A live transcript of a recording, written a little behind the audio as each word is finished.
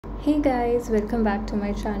Hey guys, welcome back to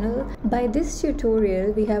my channel. By this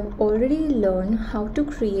tutorial, we have already learned how to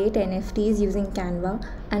create NFTs using Canva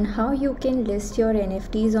and how you can list your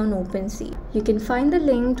NFTs on Opensea. You can find the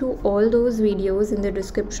link to all those videos in the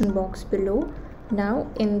description box below. Now,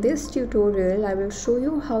 in this tutorial, I will show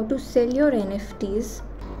you how to sell your NFTs.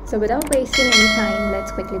 So without wasting any time,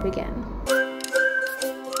 let's quickly begin.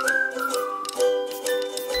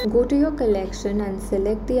 Go to your collection and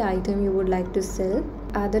select the item you would like to sell.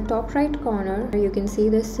 At the top right corner, you can see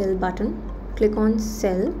the sell button. Click on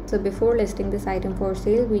sell. So before listing this item for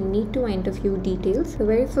sale, we need to enter few details. The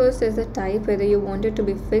very first is the type, whether you want it to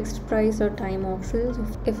be fixed price or time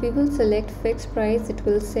options. If we will select fixed price, it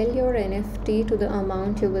will sell your NFT to the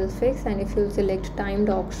amount you will fix, and if you select timed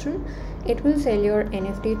auction, it will sell your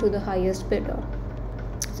NFT to the highest bidder.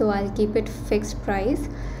 So I'll keep it fixed price.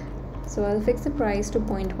 So I'll fix the price to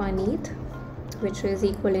 0.1 ETH, which is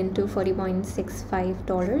equivalent to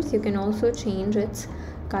 $40.65. You can also change its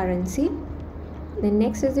currency. Then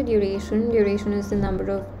next is the duration. Duration is the number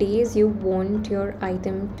of days you want your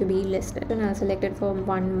item to be listed. And I'll select it for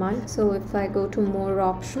 1 month. So if I go to more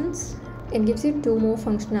options, it gives you two more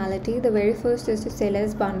functionality. The very first is to sell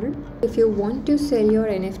as bundle. If you want to sell your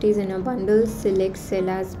NFTs in a bundle, select sell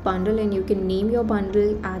as bundle and you can name your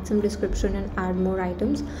bundle, add some description and add more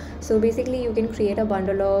items. So basically you can create a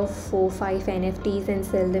bundle of 4-5 NFTs and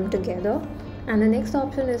sell them together. And the next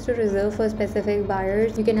option is to reserve for specific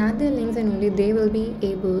buyers. You can add their links and only they will be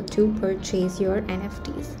able to purchase your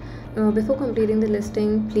NFTs. Before completing the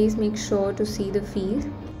listing, please make sure to see the fees.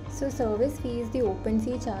 So service fee is the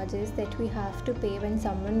Opensea charges that we have to pay when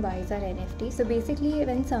someone buys our NFT. So basically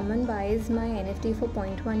when someone buys my NFT for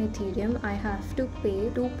 0.1 Ethereum, I have to pay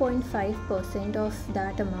 2.5% of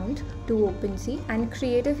that amount to Opensea. And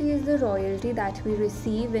creator fee is the royalty that we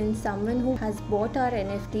receive when someone who has bought our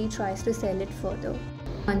NFT tries to sell it further.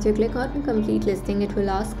 Once you click on complete listing, it will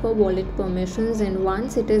ask for wallet permissions, and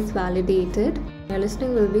once it is validated, your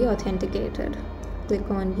listing will be authenticated.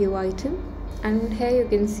 Click on view item. And here you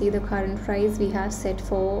can see the current price we have set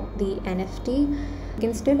for the NFT. You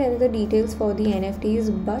can still enter the details for the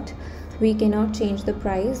NFTs, but we cannot change the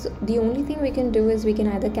price. The only thing we can do is we can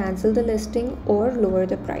either cancel the listing or lower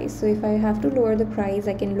the price. So if I have to lower the price,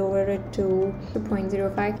 I can lower it to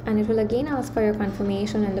 0.05 and it will again ask for your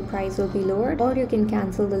confirmation and the price will be lowered. Or you can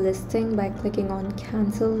cancel the listing by clicking on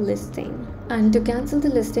cancel listing. And to cancel the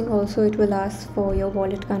listing also, it will ask for your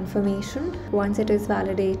wallet confirmation. Once it is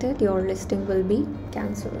validated, your listing will be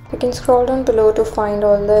cancelled. You can scroll down below to find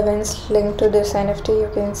all the events linked to this NFT.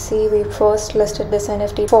 You can see we first listed this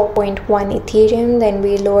NFT for 0.1 Ethereum, then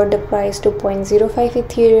we lowered the price to 0.05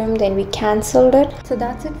 Ethereum, then we cancelled it. So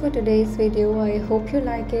that's it for today's video. I hope you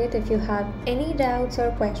like it. If you have any doubts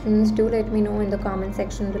or questions, do let me know in the comment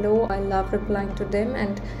section below. I love replying to them.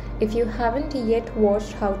 And if you haven't yet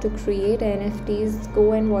watched how to create NFTs,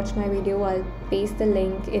 go and watch my video. I'll paste the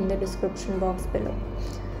link in the description box below.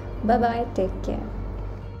 Bye bye, take care.